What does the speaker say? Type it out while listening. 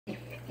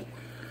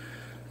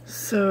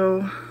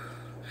So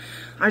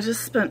I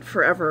just spent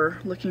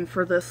forever looking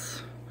for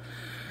this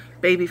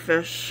baby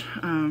fish.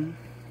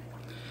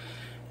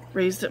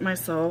 Raised it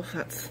myself.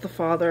 That's the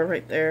father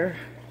right there.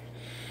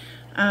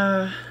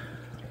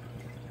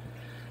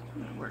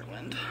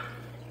 Whirlwind.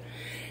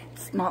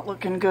 It's not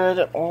looking good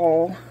at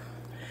all.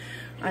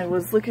 I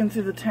was looking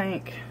through the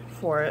tank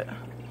for it.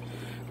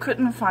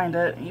 Couldn't find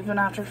it, even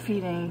after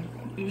feeding.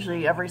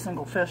 Usually every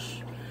single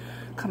fish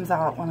comes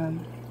out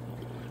when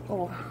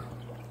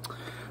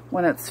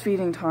it's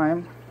feeding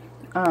time.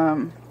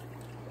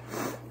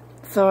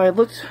 So I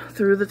looked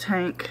through the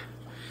tank.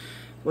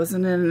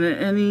 Wasn't in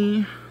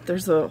any.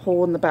 There's a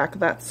hole in the back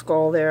of that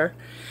skull there.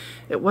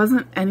 It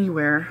wasn't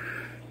anywhere.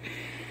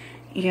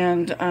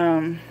 And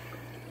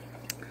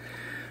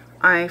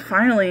I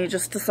finally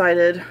just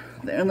decided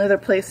the only other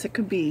place it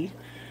could be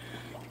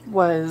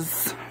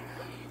was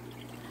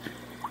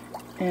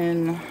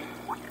in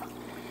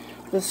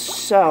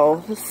this shell.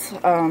 This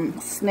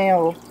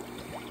snail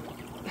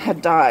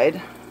had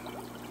died.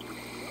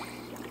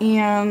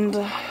 And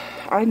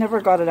I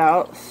never got it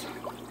out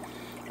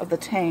of the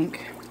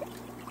tank.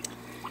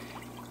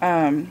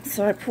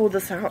 So I pulled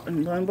this out,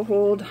 and lo and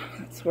behold,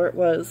 that's where it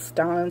was,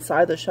 down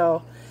inside the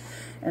shell,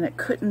 and it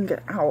couldn't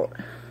get out.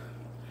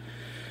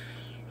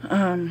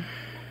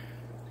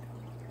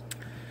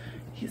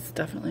 She's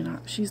definitely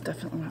not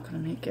going to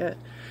make it.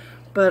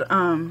 But,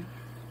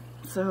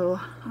 so,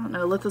 I don't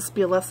know, let this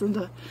be a lesson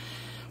to,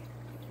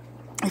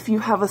 if you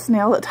have a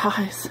snail that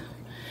dies,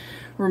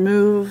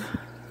 remove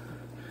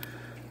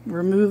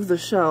the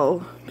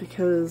shell,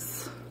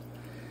 because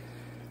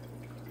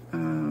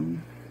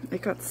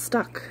it got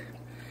stuck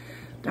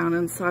down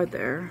inside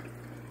there,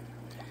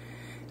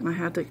 and I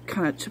had to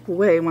kind of chip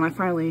away when I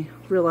finally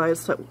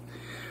realized that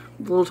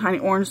the little tiny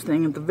orange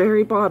thing at the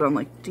very bottom,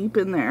 like deep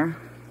in there,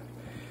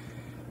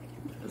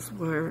 is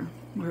where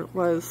it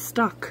was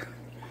stuck.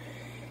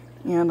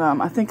 And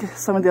I think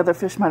some of the other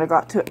fish might have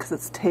got to it because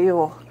its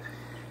tail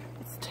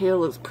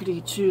is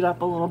pretty chewed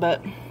up a little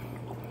bit.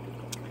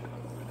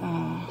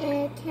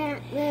 It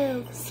can't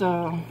move.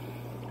 So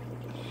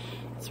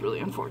it's really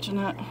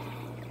unfortunate.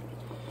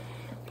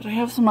 But I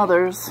have some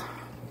others.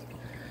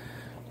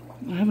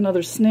 I have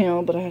another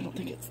snail, but I don't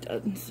think it's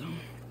dead. So,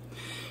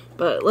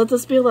 but let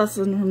this be a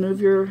lesson. Remove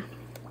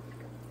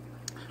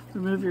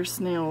your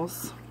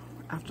snails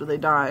after they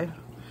die.